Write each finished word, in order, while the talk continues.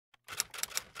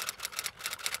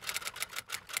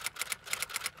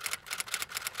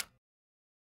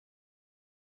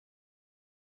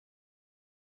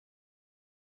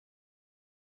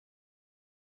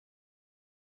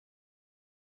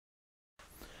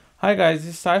Hi guys,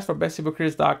 this is Sai for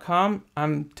bestebookers.com.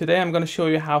 Today I'm going to show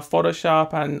you how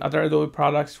Photoshop and other Adobe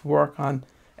products work on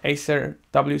Acer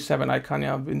W700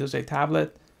 Iconia Windows 8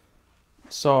 tablet.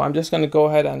 So I'm just going to go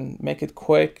ahead and make it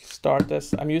quick, start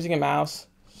this. I'm using a mouse,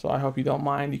 so I hope you don't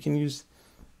mind. You can use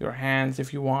your hands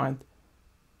if you want.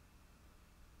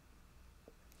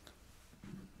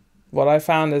 What I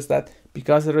found is that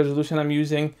because the resolution I'm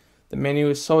using, the menu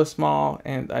is so small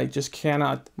and I just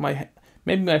cannot,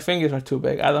 maybe my fingers are too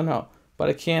big, I don't know, but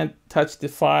I can't touch the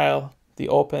file, the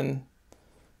open,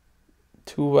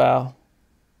 too well.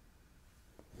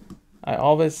 I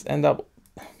always end up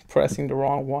pressing the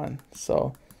wrong one,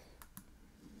 so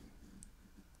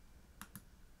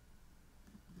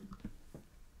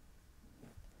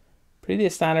pretty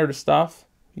standard stuff.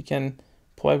 You can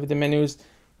play with the menus.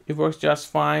 It works just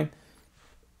fine.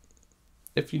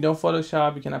 If you know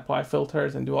Photoshop, you can apply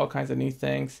filters and do all kinds of neat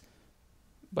things.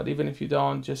 But even if you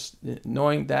don't, just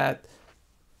knowing that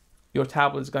your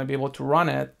tablet is going to be able to run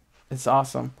it, it's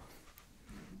awesome.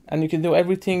 And you can do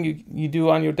everything you do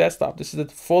on your desktop. This is the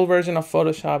full version of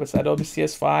Photoshop. It's Adobe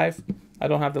CS5. I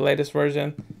don't have the latest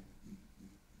version.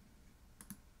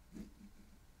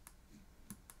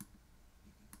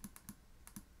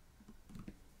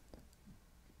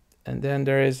 And then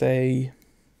there is a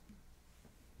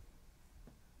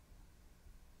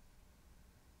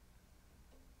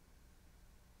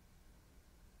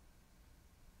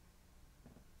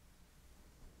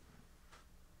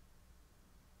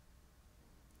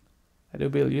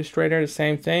Adobe Illustrator, the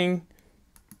same thing.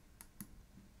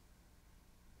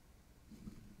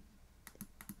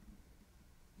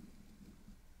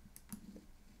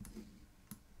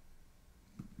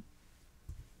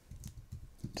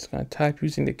 Just gonna type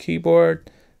using the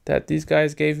keyboard that these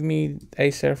guys gave me,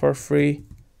 Acer, for free,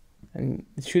 and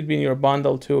it should be in your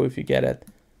bundle too if you get it.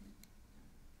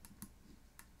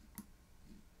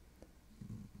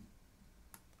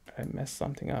 I messed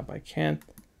something up. I can't.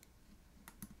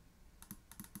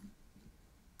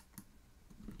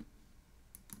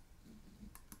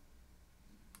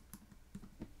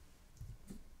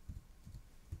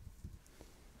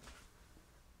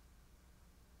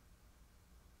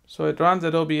 So it runs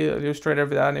Adobe Illustrator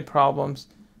without any problems.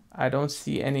 I don't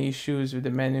see any issues with the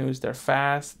menus. They're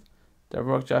fast. They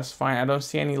work just fine. I don't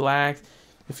see any lag.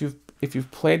 If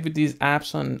you've played with these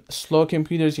apps on slow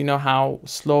computers, you know how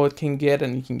slow it can get,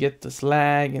 and you can get this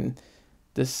lag and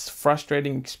this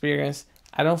frustrating experience.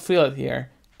 I don't feel it here.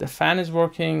 The fan is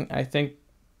working. I think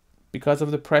because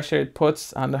of the pressure it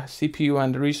puts on the CPU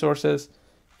and the resources,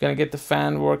 you're gonna get the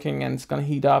fan working and it's gonna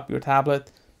heat up your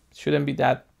tablet. It shouldn't be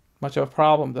that much of a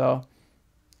problem though.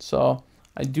 So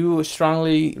I do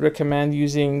strongly recommend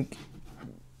using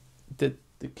the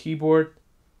keyboard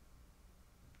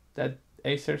that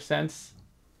Acer sends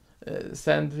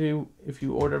you if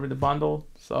you order with the bundle.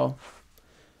 So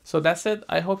that's it.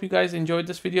 I hope you guys enjoyed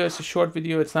this video. It's a short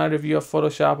video. It's not a review of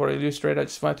Photoshop or Illustrator. I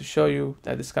just wanted to show you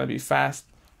that it's going to be fast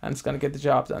and it's going to get the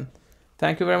job done.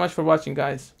 Thank you very much for watching,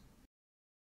 guys.